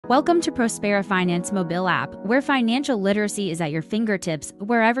Welcome to Prospera Finance mobile app, where financial literacy is at your fingertips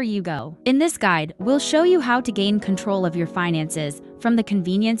wherever you go. In this guide, we'll show you how to gain control of your finances from the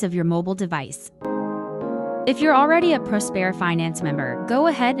convenience of your mobile device. If you're already a Prospera Finance member, go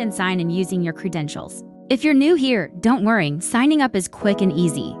ahead and sign in using your credentials. If you're new here, don't worry, signing up is quick and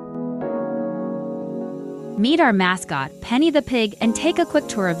easy. Meet our mascot, Penny the Pig, and take a quick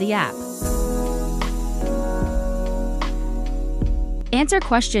tour of the app. Answer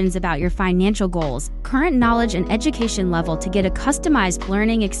questions about your financial goals, current knowledge, and education level to get a customized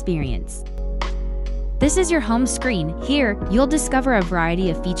learning experience. This is your home screen. Here, you'll discover a variety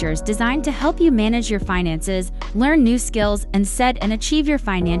of features designed to help you manage your finances, learn new skills, and set and achieve your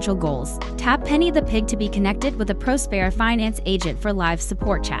financial goals. Tap Penny the Pig to be connected with a Prospera Finance agent for live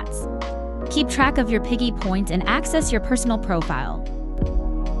support chats. Keep track of your piggy points and access your personal profile.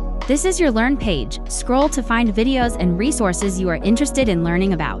 This is your Learn page. Scroll to find videos and resources you are interested in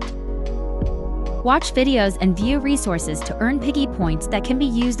learning about. Watch videos and view resources to earn piggy points that can be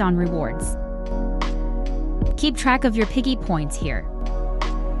used on rewards. Keep track of your piggy points here.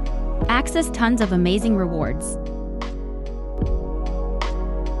 Access tons of amazing rewards.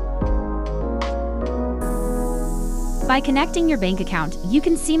 By connecting your bank account, you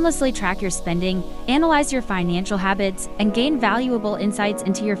can seamlessly track your spending, analyze your financial habits, and gain valuable insights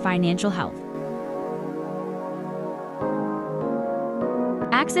into your financial health.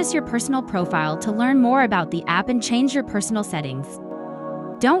 Access your personal profile to learn more about the app and change your personal settings.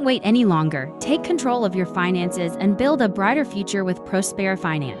 Don't wait any longer. Take control of your finances and build a brighter future with Prospera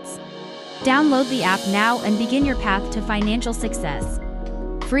Finance. Download the app now and begin your path to financial success.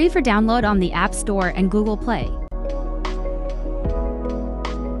 Free for download on the App Store and Google Play.